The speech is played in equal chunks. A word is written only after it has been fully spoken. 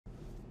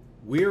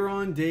We're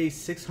on day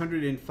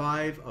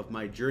 605 of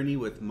my journey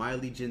with My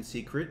Legion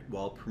Secret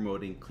while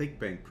promoting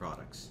Clickbank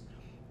products.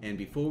 And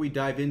before we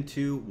dive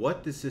into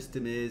what the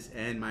system is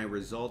and my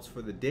results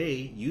for the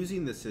day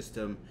using the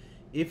system,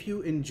 if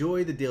you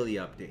enjoy the daily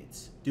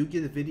updates, do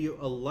give the video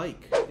a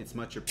like. It's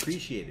much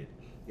appreciated.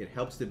 It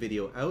helps the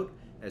video out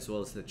as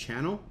well as the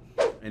channel.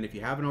 And if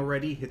you haven't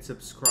already, hit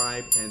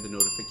subscribe and the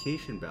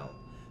notification bell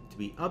to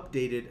be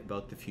updated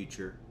about the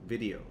future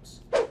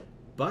videos.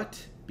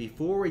 But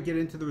before we get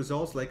into the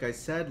results, like I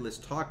said, let's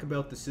talk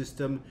about the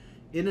system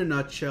in a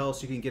nutshell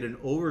so you can get an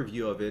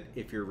overview of it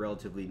if you're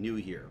relatively new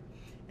here.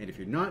 And if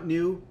you're not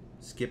new,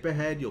 skip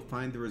ahead, you'll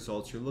find the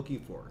results you're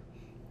looking for.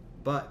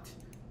 But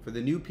for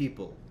the new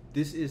people,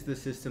 this is the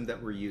system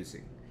that we're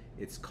using.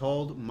 It's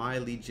called My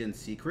Legion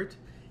Secret,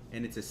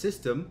 and it's a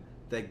system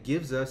that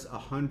gives us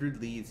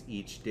 100 leads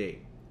each day,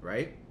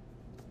 right?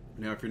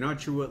 Now, if you're not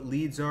sure what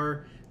leads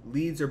are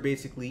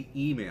basically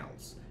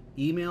emails.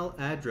 Email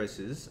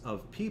addresses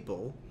of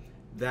people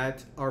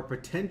that are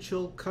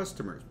potential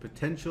customers,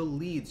 potential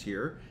leads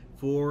here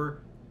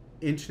for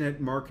internet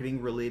marketing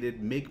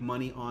related, make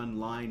money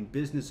online,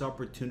 business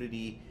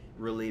opportunity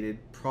related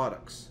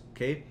products,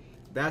 okay?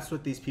 That's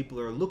what these people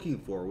are looking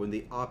for when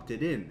they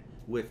opted in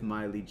with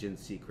My Legion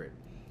Secret.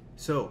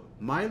 So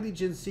My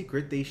Legion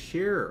Secret, they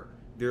share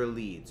their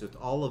leads with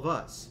all of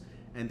us,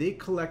 and they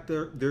collect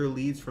their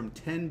leads from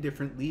 10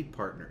 different lead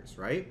partners,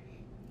 right?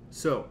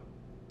 So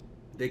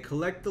they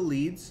collect the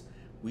leads,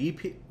 we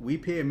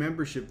pay a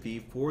membership fee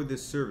for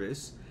this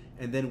service,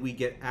 and then we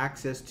get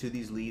access to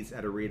these leads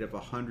at a rate of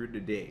 100 a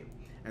day.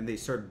 And they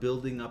start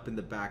building up in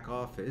the back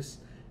office,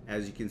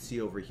 as you can see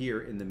over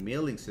here in the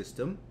mailing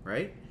system,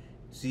 right?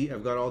 See,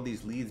 I've got all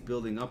these leads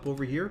building up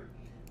over here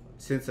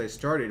since I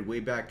started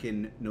way back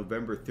in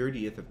November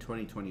 30th of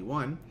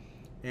 2021.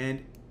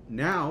 And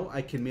now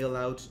I can mail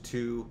out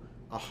to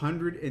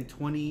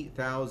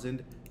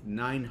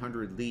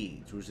 120,900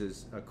 leads, which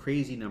is a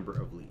crazy number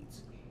of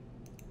leads.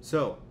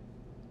 So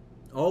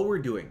all we're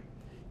doing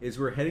is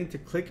we're heading to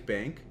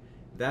Clickbank.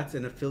 That's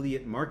an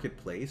affiliate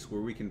marketplace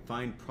where we can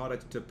find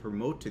products to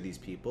promote to these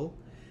people.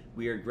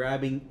 We are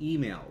grabbing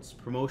emails,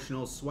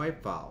 promotional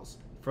swipe files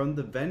from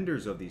the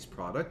vendors of these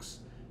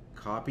products,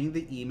 copying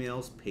the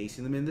emails,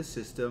 pasting them in the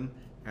system,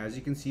 as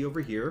you can see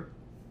over here.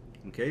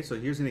 Okay, so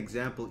here's an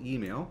example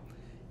email.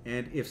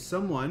 And if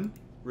someone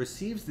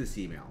receives this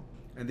email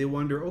and they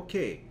wonder,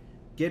 okay,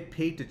 get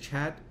paid to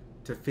chat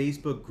to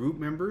Facebook group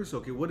members,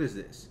 okay, what is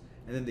this?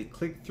 And then they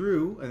click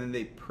through and then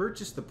they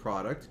purchase the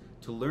product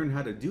to learn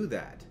how to do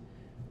that.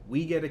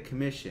 We get a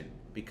commission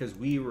because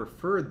we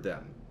referred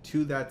them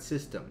to that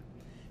system.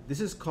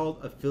 This is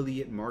called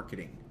affiliate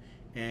marketing.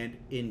 And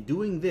in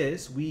doing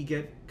this, we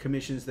get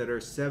commissions that are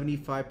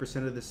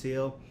 75% of the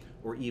sale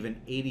or even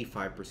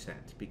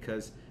 85%,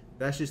 because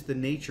that's just the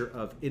nature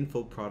of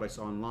info products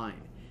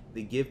online.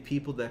 They give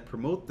people that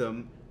promote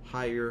them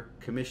higher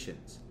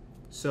commissions.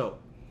 So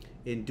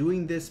in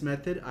doing this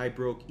method, I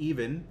broke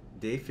even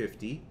day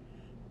 50,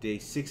 day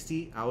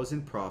 60, I was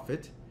in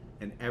profit,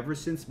 and ever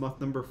since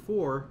month number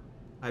 4,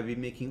 I've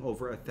been making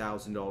over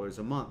 $1,000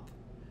 a month.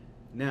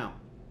 Now,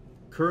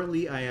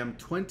 currently I am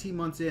 20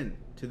 months in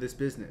to this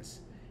business,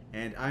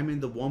 and I'm in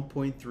the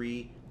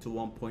 $1.3 to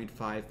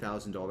 $1.5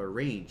 thousand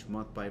range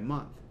month by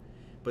month.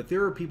 But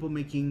there are people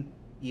making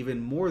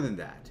even more than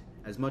that,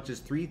 as much as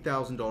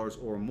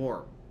 $3,000 or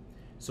more.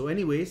 So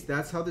anyways,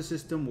 that's how the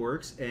system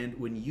works, and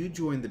when you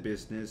join the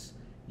business,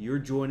 you're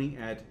joining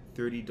at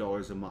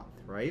 $30 a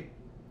month, right?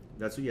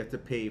 That's what you have to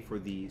pay for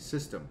the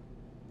system.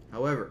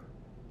 However,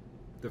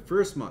 the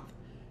first month,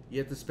 you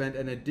have to spend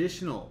an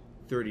additional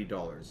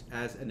 $30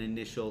 as an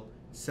initial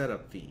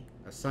setup fee,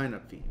 a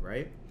sign-up fee,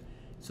 right?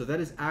 So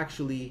that is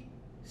actually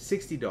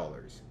 $60.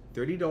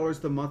 $30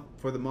 the month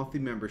for the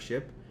monthly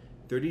membership,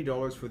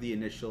 $30 for the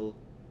initial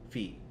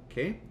fee,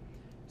 okay?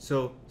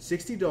 So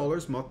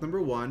 $60 month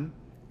number 1,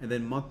 and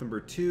then month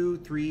number 2,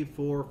 3,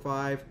 4,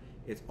 5,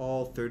 it's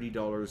all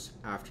 $30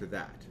 after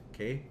that,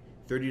 okay?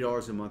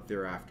 $30 a month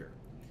thereafter.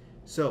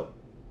 So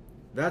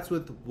that's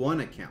with one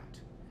account.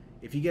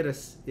 If you get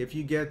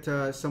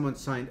someone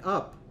signed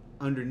up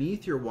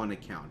underneath your one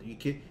account, you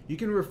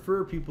can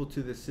refer people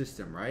to the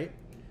system, right?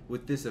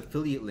 With this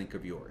affiliate link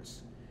of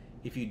yours.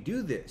 If you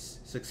do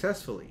this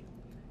successfully,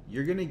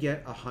 you're gonna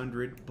get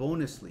 100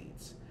 bonus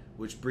leads,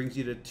 which brings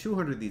you to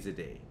 200 leads a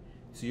day.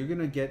 So you're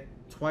gonna get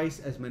twice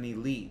as many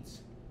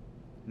leads.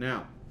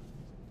 Now,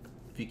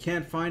 if you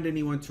can't find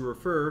anyone to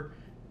refer,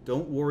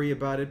 don't worry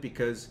about it,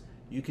 because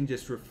you can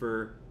just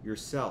refer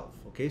yourself,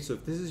 okay? So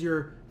if this is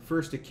your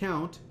first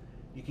account,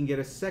 you can get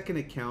a second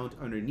account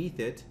underneath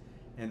it,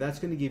 and that's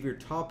gonna give your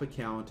top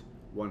account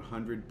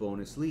 100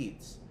 bonus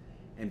leads.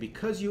 And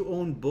because you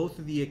own both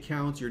of the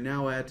accounts, you're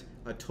now at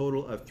a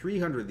total of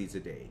 300 leads a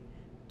day.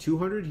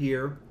 200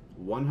 here,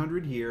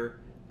 100 here,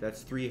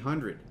 that's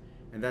 300.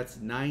 And that's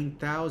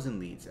 9,000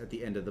 leads at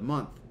the end of the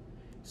month.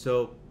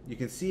 So you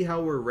can see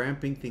how we're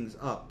ramping things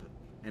up.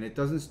 And it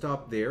doesn't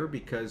stop there,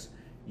 because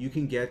you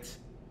can get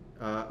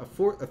a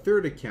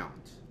third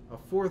account, a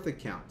fourth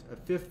account, a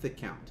fifth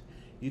account.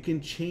 You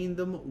can chain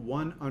them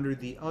one under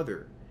the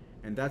other.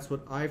 And that's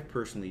what I've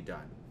personally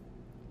done.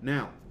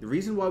 Now, the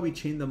reason why we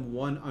chain them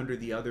one under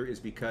the other is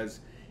because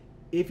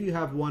if you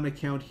have one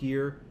account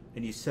here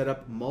and you set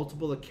up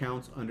multiple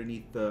accounts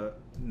underneath the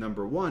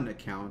number one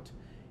account,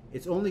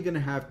 it's only going to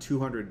have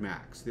 200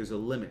 max. There's a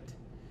limit.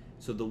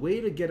 So the way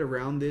to get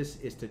around this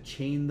is to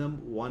chain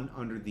them one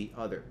under the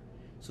other.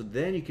 So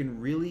then you can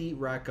really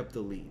rack up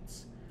the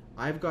leads.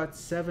 I've got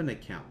 7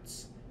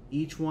 accounts.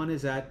 Each one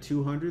is at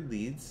 200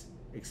 leads,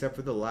 except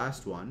for the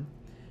last one.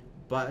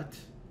 But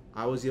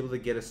I was able to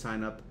get a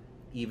sign up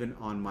even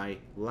on my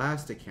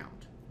last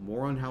account.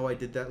 More on how I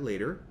did that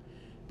later.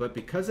 But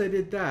because I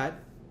did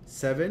that,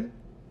 7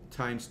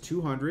 times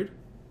 200,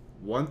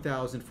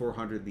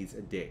 1,400 leads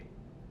a day.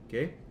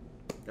 Okay?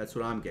 That's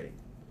what I'm getting.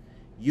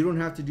 You don't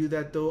have to do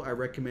that though. I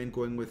recommend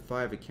going with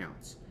 5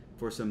 accounts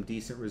for some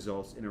decent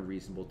results in a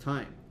reasonable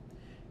time.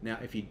 Now,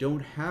 if you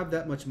don't have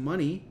that much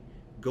money,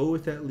 go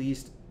with at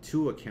least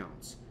 2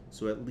 accounts.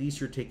 So at least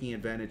you're taking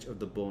advantage of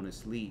the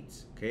bonus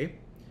leads. Okay?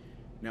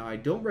 Now, I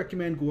don't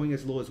recommend going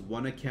as low as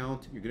 1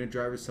 account. You're going to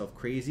drive yourself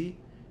crazy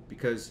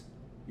because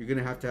you're going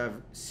to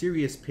have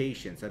serious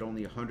patience at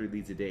only 100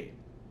 leads a day.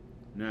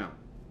 Now,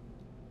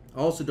 I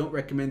also don't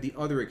recommend the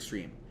other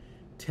extreme,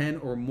 10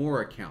 or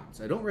more accounts.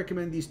 I don't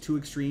recommend these 2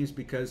 extremes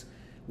because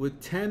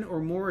with 10 or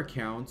more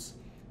accounts,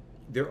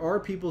 there are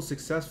people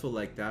successful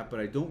like that,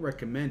 but I don't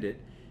recommend it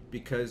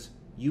because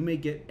you may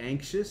get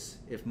anxious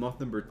if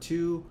month number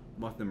 2,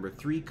 month number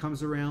 3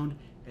 comes around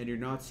and you're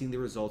not seeing the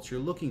results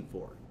you're looking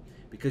for.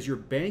 Because you're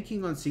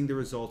banking on seeing the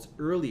results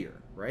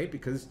earlier, right?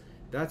 Because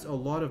that's a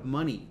lot of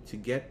money to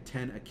get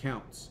 10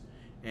 accounts.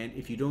 And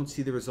if you don't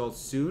see the results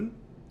soon,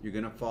 you're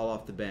going to fall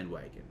off the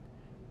bandwagon.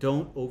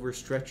 Don't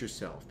overstretch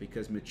yourself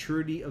because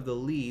maturity of the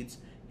leads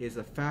is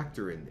a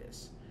factor in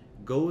this.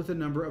 Go with a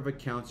number of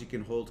accounts you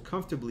can hold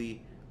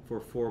comfortably for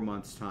 4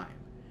 months' time.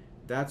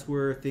 That's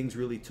where things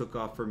really took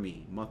off for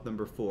me, month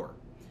number 4.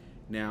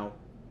 Now,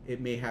 it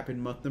may happen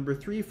month number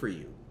 3 for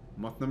you,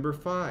 month number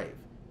 5.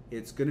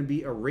 It's going to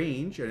be a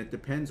range, and it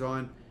depends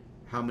on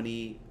how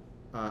many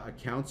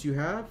accounts you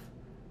have,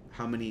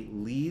 how many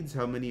leads,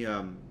 how many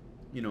how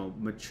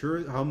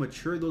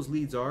mature those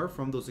leads are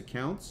from those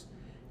accounts,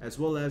 as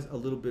well as a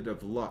little bit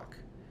of luck.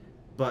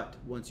 But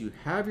once you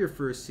have your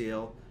first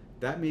sale,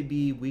 that may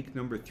be week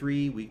number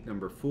 3, week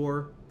number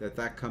 4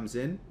 that comes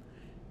in.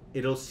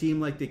 It'll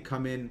seem like they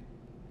come in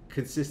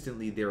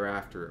consistently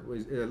thereafter.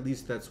 At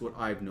least that's what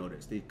I've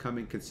noticed. They come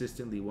in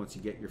consistently once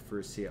you get your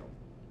first sale.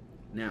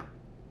 Now,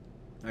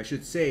 I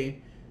should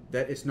say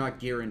that it's not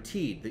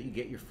guaranteed that you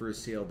get your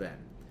first sale then.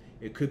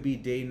 It could be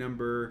day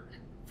number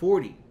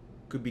 40,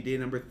 could be day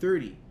number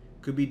 30,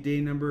 could be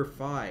day number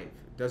 5.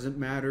 Doesn't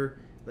matter.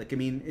 Like, I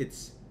mean,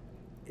 it's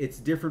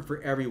different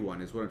for everyone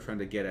is what I'm trying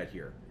to get at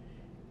here.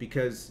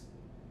 Because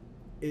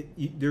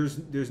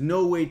there's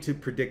no way to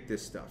predict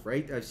this stuff,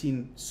 right? I've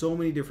seen so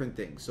many different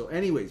things. So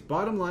anyways,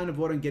 bottom line of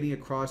what I'm getting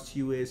across to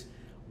you is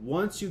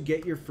once you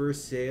get your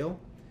first sale,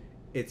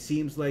 it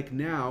seems like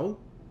now,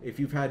 if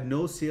you've had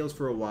no sales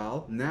for a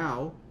while,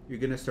 now you're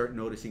going to start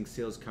noticing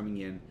sales coming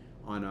in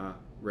on a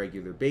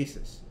regular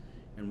basis.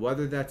 And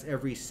whether that's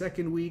every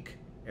second week,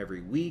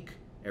 every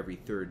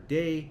 3rd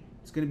day,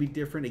 it's going to be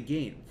different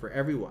again for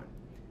everyone.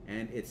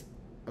 And it's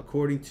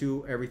according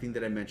to everything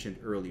that I mentioned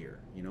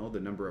earlier. You know, the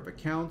number of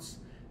accounts,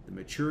 the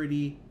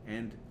maturity,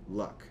 and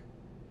luck.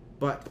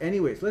 But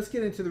anyways, let's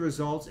get into the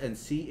results and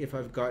see if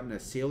I've gotten a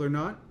sale or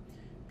not.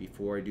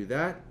 Before I do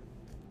that,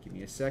 give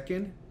me a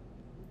second.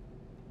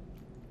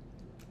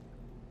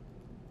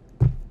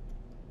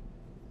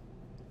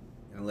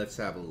 And let's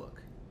have a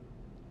look.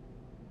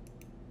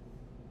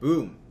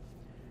 Boom.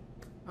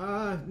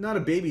 Not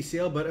a baby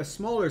sale, but a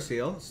smaller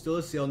sale. Still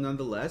a sale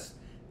nonetheless.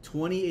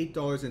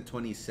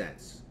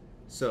 $28.20.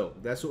 So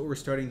that's what we're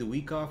starting the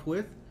week off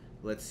with.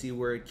 Let's see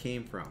where it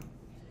came from.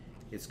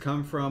 It's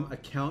come from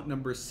account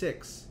number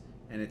 6,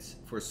 and it's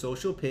for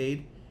social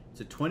paid.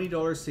 It's a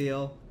 $20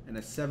 sale and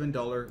a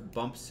 $7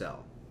 bump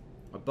sell.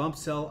 A bump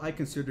sell, I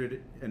consider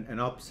it an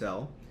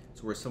upsell.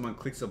 It's where someone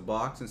clicks a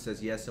box and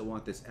says, yes, I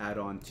want this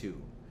add-on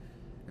too.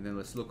 And then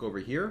let's look over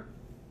here.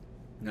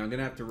 Now I'm going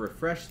to have to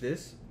refresh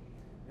this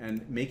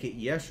and make it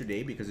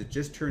yesterday because it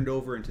just turned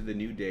over into the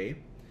new day.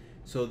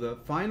 So the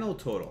final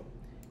total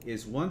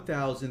is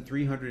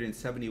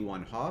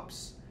 1,371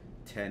 hops,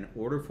 10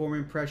 order form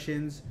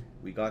impressions.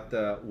 We got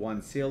the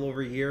 1 sale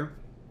over here,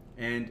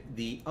 and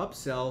the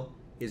upsell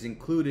is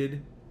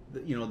included.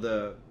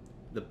 The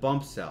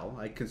bump sell,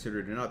 I consider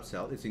it an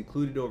upsell. It's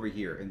included over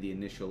here in the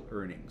initial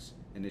earnings,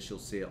 initial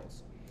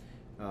sales.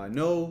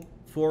 No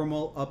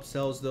formal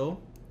upsells though.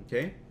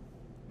 Okay,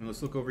 and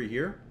let's look over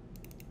here.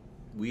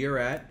 We are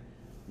at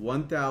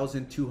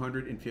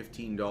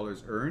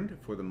 $1,215 earned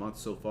for the month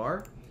so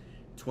far,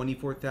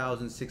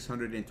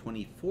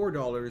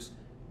 $24,624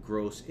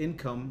 gross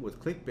income with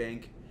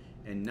Clickbank,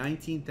 and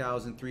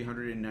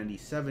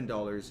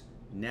 $19,397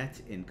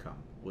 net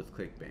income with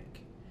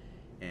Clickbank.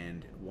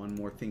 And one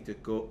more thing to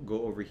go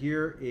over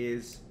here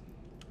is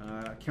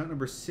account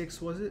number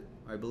 6, was it?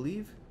 I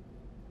believe.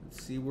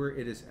 Let's see where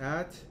it is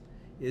at.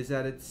 It is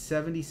at its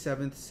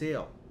 77th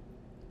sale.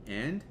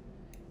 And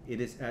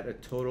it is at a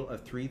total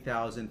of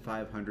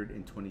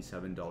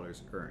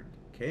 $3,527 earned.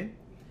 Okay,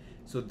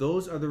 so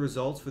those are the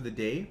results for the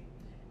day.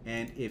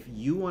 And if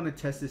you want to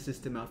test the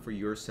system out for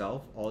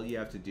yourself, all you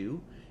have to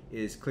do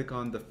is click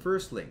on the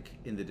first link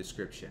in the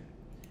description.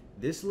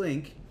 This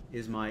link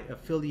is my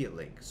affiliate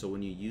link. So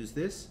when you use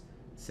this,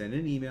 send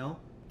an email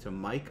to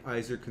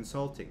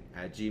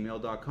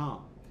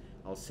mikeiserconsulting@gmail.com.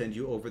 I'll send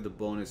you over the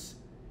bonus,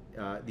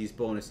 these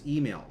bonus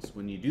emails.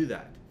 When you do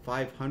that,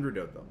 500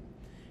 of them.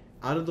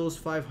 Out of those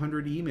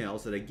 500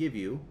 emails that I give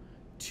you,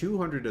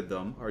 200 of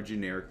them are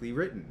generically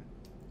written.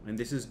 And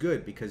this is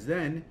good because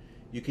then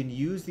you can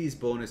use these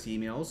bonus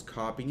emails,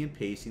 copying and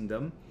pasting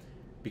them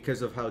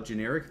because of how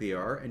generic they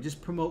are, and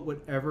just promote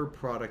whatever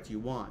product you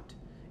want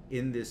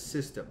in this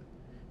system.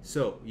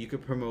 So you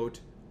could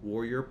promote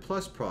Warrior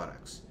Plus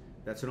products.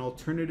 That's an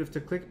alternative to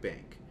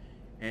Clickbank.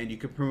 And you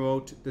could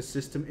promote the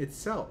system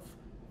itself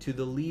to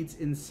the leads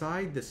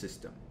inside the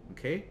system.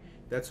 Okay?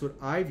 That's what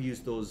I've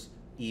used those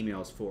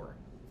emails for.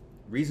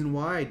 Reason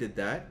why I did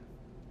that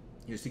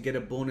is to get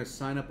a bonus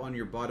sign up on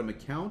your bottom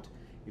account.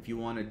 If you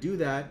want to do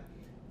that,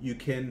 you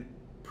can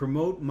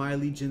promote My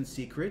Legion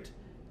Secret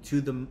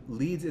to the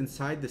leads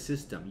inside the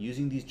system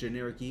using these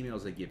generic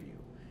emails I give you.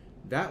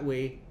 That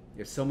way,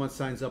 if someone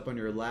signs up on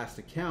your last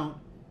account,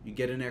 you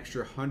get an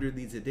extra 100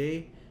 leads a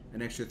day,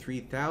 an extra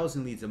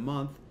 3,000 leads a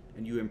month,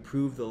 and you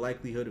improve the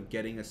likelihood of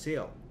getting a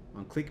sale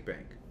on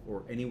Clickbank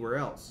or anywhere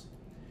else.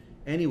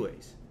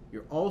 Anyways,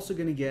 you're also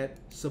going to get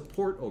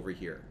support over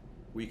here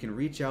where you can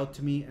reach out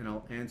to me and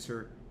I'll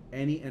answer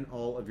any and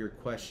all of your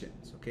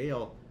questions. Okay,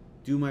 I'll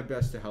do my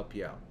best to help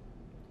you out.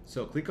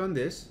 So click on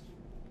this,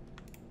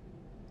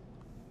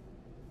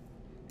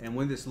 and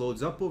when this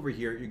loads up over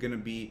here, you're going to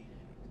be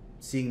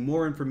seeing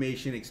more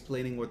information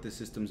explaining what the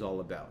system's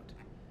all about.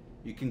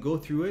 You can go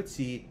through it,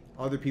 see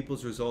other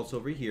people's results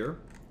over here,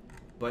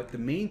 but the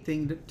main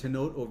thing to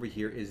note over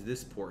here is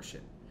this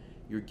portion.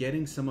 You're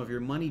getting some of your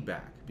money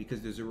back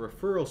because there's a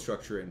referral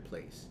structure in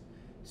place.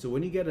 So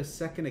when you get a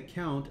second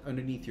account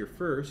underneath your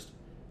first,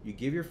 you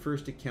give your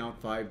first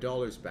account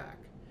 $5 back,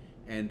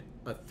 and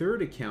a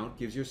third account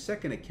gives your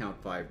second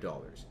account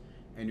 $5,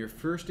 and your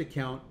first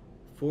account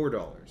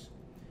 $4.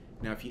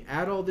 Now if you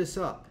add all this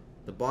up,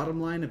 the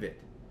bottom line of it,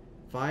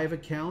 5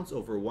 accounts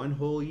over 1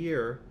 whole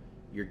year,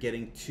 you're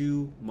getting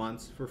 2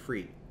 months for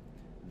free.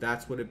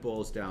 That's what it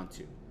boils down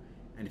to.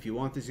 And if you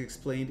want this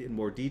explained in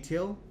more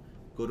detail,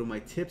 go to my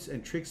tips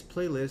and tricks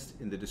playlist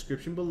in the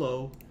description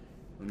below.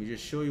 Let me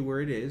just show you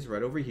where it is,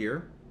 right over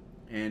here.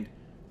 And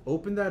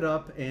open that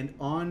up, and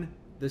on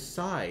the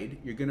side,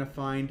 you're gonna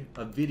find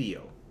a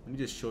video. Let me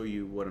just show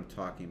you what I'm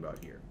talking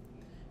about here.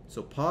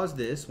 So pause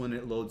this when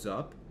it loads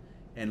up,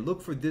 and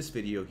look for this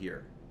video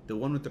here, the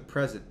one with the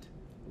present.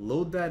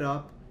 Load that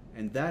up,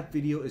 and that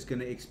video is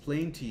gonna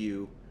explain to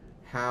you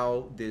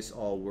how this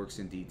all works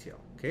in detail,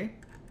 okay?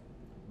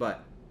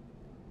 But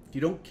if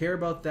you don't care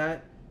about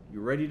that,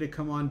 you're ready to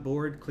come on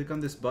board, click on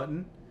this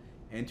button,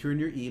 enter in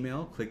your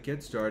email, click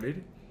Get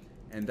Started,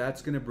 and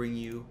that's going to bring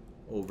you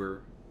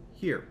over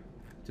here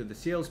to the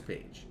sales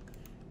page.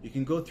 You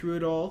can go through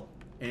it all,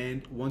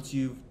 and once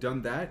you've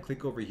done that,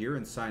 click over here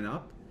and sign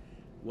up.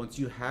 Once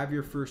you have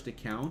your first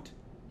account,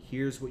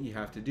 here's what you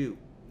have to do.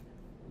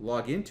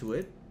 Log into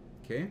it,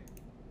 okay?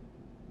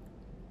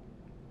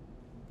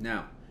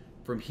 Now,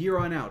 from here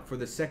on out, for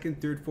the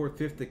second, third, fourth,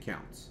 fifth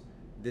accounts,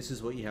 this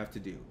is what you have to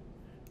do.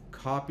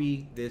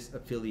 Copy this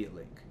affiliate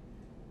link,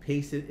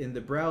 paste it in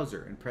the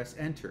browser, and press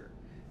enter.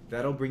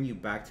 That'll bring you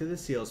back to the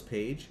sales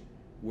page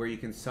where you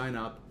can sign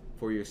up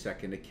for your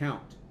second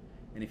account.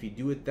 And if you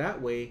do it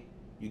that way,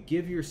 you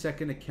give your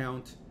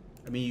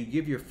you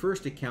give your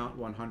first account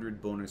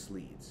 100 bonus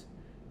leads,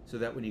 so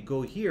that when you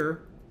go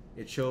here,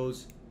 it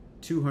shows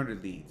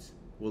 200 leads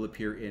will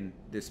appear in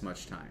this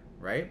much time,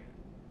 right?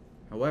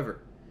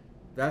 However,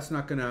 that's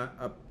not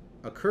gonna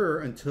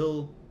occur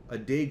until a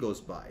day goes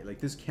by. Like,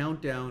 this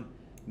countdown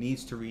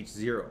needs to reach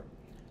 0.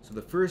 So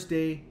the first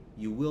day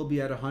you will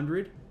be at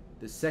 100,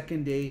 the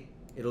second day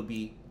it'll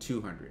be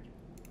 200,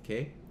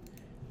 okay?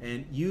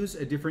 And use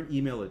a different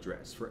email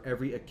address for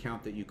every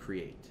account that you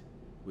create.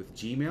 With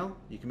Gmail,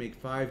 you can make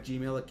 5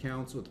 Gmail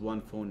accounts with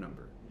 1 phone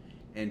number.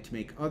 And to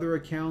make other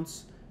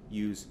accounts,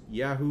 use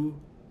Yahoo,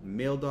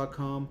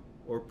 Mail.com,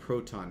 or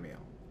Proton Mail.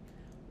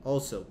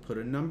 Also, put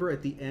a number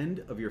at the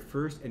end of your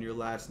first and your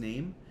last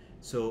name.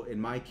 So in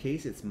my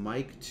case, it's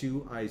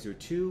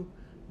Mike2Iser2,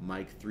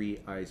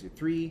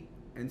 Mike3Iser3,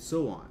 and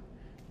so on.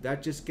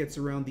 That just gets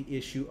around the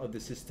issue of the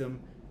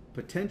system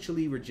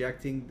potentially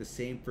rejecting the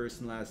same first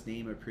and last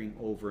name appearing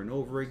over and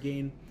over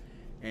again.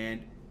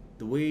 And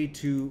the way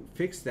to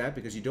fix that,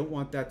 because you don't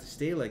want that to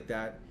stay like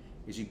that,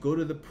 is you go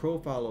to the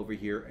profile over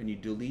here and you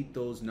delete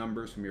those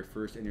numbers from your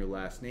first and your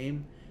last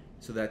name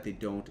so that they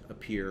don't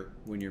appear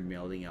when you're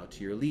mailing out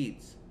to your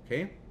leads,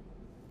 okay?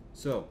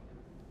 So,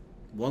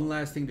 one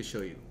last thing to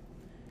show you.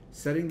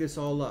 Setting this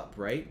all up,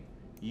 right?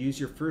 Use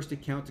your first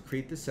account to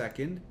create the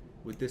second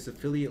with this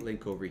affiliate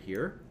link over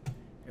here.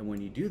 And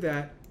when you do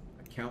that,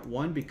 account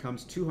 1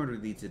 becomes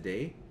 200 leads a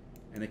day,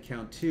 and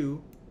account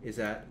 2 is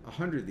at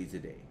 100 leads a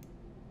day.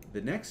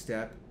 The next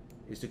step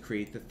is to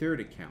create the third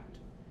account.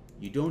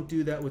 You don't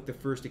do that with the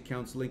first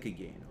account's link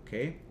again,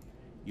 okay?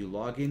 You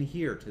log in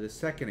here to the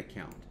second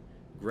account,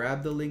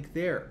 grab the link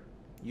there,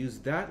 use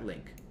that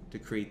link to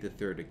create the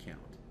third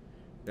account.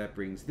 That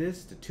brings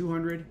this to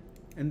 200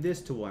 and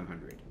this to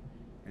 100.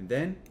 And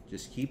then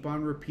just keep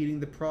on repeating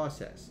the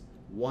process,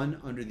 one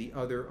under the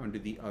other under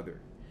the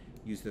other.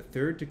 Use the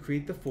third to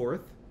create the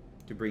fourth,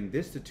 to bring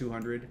this to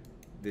 200,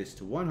 this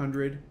to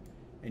 100,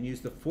 and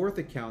use the fourth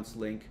account's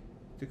link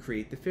to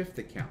create the fifth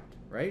account,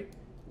 right?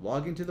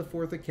 Log into the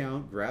fourth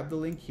account, grab the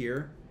link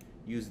here,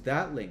 use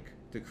that link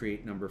to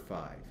create number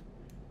 5.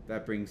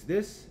 That brings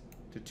this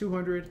to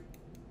 200,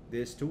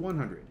 this to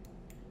 100.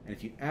 And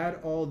if you add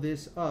all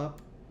this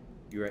up,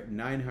 you're at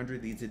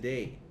 900 leads a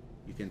day.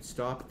 You can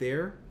stop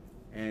there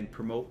and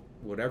promote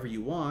whatever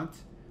you want,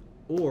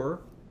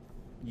 or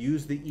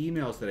use the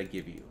emails that I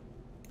give you,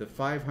 the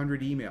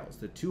 500 emails,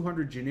 the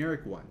 200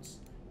 generic ones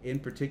in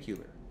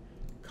particular.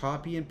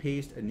 Copy and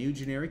paste a new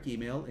generic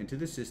email into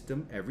the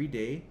system every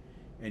day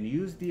and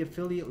use the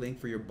affiliate link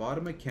for your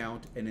bottom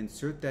account and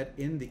insert that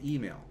in the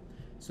email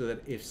so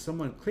that if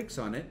someone clicks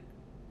on it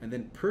and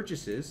then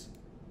purchases,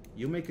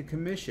 you'll make a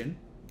commission.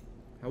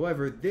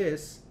 However,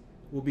 this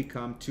will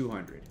become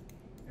 200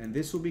 and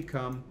this will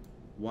become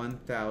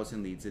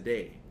 1,000 leads a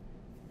day.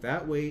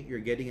 That way you're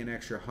getting an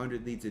extra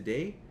 100 leads a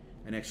day,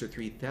 an extra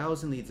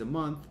 3,000 leads a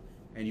month,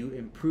 and you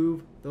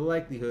improve the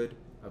likelihood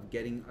of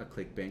getting a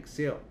Clickbank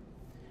sale.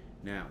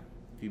 Now,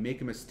 if you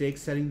make a mistake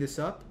setting this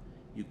up,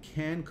 you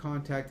can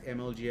contact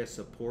MLGS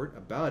support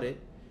about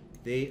it.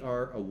 They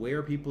are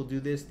aware people do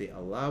this, they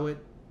allow it,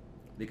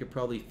 they could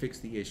probably fix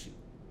the issue.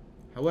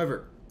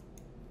 However,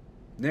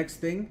 next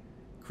thing,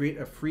 create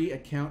a free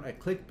account at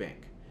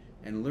Clickbank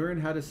and learn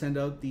how to send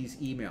out these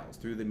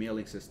emails through the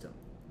mailing system,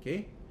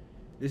 okay?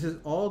 This is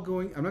all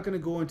going, I'm not going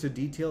to go into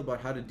detail about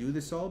how to do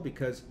this all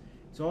because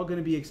it's all going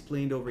to be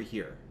explained over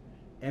here.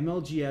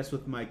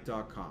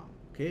 MLGSwithMike.com,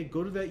 okay?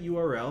 Go to that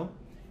URL.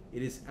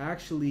 It is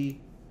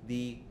actually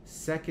the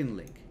second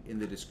link in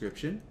the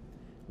description.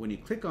 When you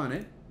click on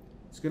it,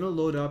 it's going to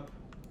load up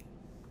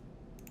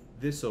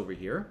this over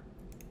here,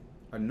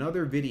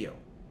 another video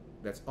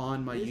that's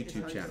on my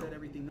YouTube channel.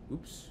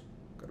 Oops,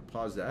 got to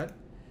pause that.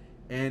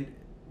 And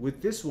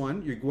with this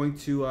one, you're going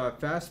to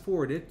fast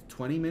forward it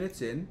 20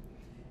 minutes in,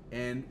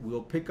 and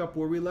we'll pick up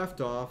where we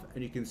left off,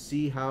 and you can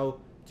see how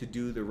to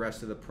do the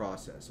rest of the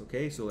process,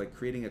 okay? So like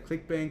creating a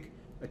Clickbank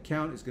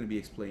account is going to be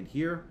explained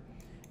here,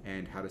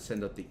 and how to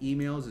send out the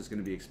emails is going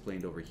to be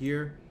explained over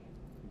here.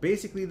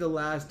 Basically, the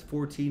last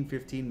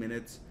 14-15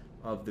 minutes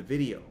of the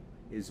video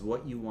is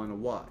what you want to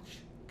watch,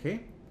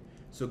 okay?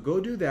 So go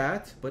do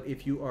that, but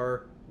if you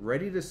are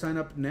ready to sign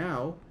up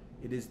now,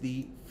 it is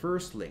the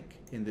first link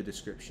in the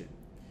description.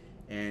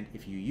 And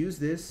if you use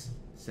this,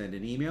 send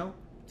an email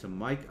to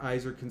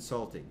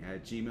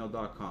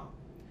mikeiserconsulting@gmail.com.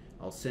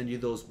 I'll send you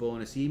those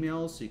bonus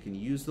emails so you can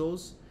use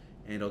those,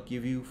 and I'll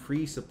give you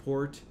free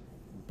support,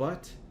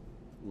 but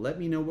let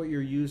me know what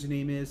your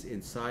username is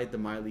inside the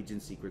My Legion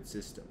secret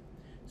system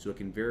so I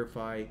can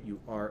verify you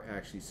are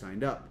actually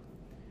signed up.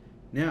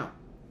 Now,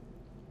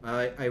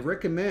 I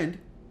recommend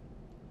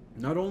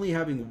not only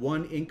having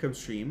one income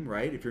stream,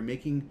 right? If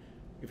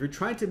you're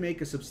trying to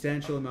make a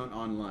substantial amount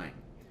online,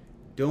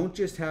 don't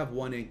just have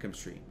one income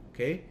stream,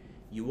 okay?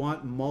 You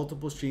want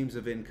multiple streams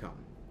of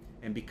income.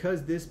 And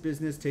because this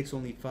business takes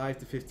only 5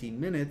 to 15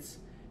 minutes,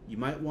 you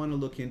might want to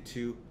look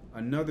into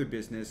another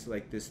business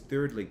like this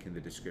third link in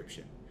the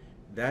description.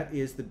 That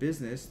is the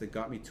business that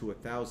got me to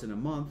 1,000 a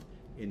month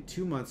in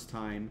 2 months'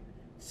 time,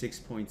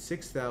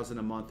 6.6 thousand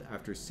a month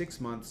after 6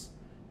 months,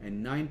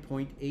 and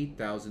 9.8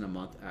 thousand a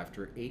month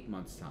after 8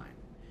 months' time.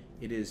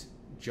 It is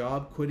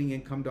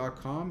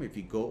jobquittingincome.com. If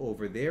you go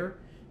over there,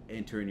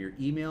 enter in your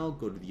email,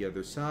 go to the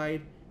other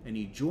side, and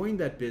you join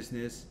that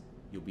business,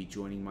 you'll be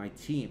joining my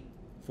team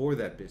for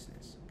that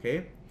business,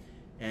 okay?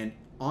 And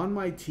on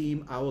my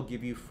team, I will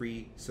give you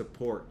free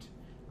support.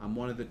 I'm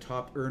one of the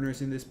top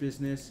earners in this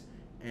business,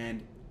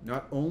 and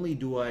not only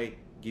do I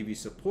give you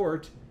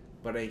support,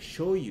 but I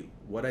show you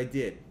what I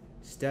did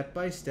step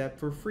by step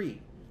for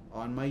free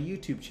on my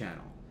YouTube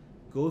channel.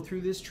 Go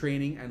through this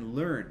training and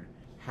learn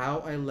how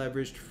I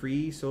leveraged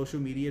free social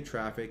media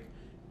traffic,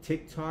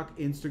 TikTok,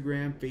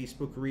 Instagram,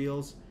 Facebook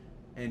Reels,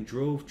 and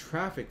drove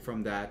traffic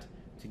from that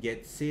to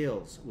get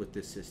sales with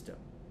this system.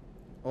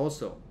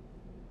 Also,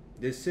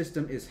 this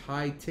system is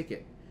high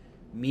ticket,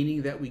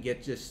 meaning that we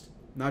get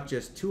not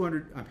just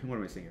 $200, what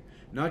am I saying here?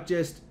 Not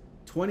just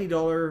 $20,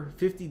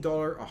 $50,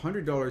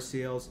 $100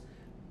 sales,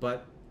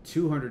 but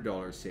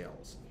 $200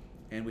 sales.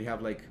 And we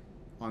have, like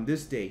on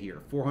this day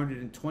here,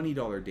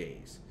 $420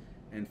 days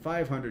and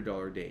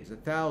 $500 days,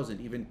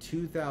 $1,000, even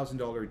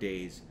 $2,000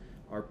 days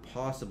are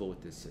possible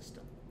with this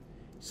system.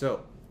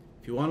 So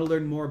if you want to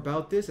learn more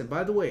about this, and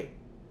by the way,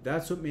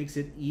 that's what makes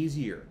it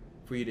easier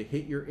for you to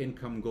hit your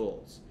income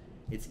goals.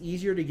 It's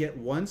easier to get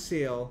one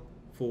sale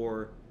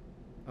for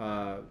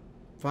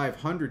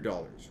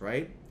 $500,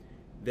 right,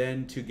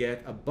 than to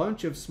get a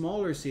bunch of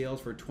smaller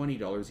sales for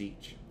 $20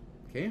 each,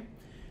 okay?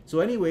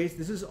 So anyways,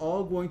 this is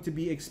all going to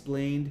be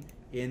explained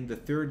in the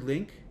third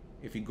link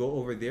If you go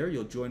over there,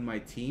 you'll join my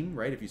team,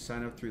 right? If you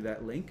sign up through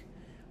that link.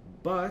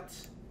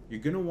 But you're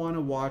going to want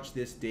to watch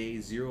this day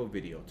 0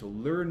 video to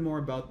learn more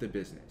about the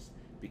business,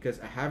 because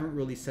I haven't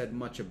really said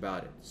much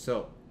about it.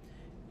 So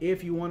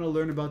if you want to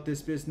learn about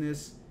this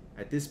business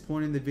at this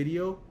point in the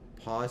video,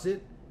 pause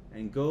it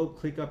and go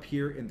click up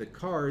here in the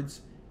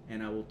cards,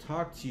 and I will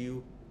talk to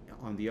you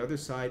on the other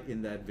side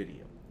in that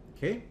video.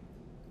 Okay?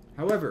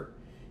 However,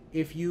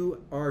 if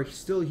you are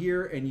still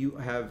here and you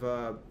have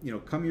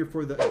come here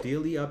for the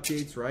daily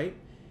updates, right?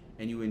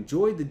 And you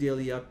enjoyed the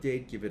daily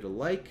update, give it a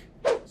like,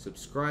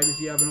 subscribe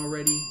if you haven't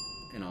already,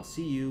 and I'll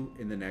see you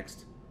in the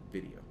next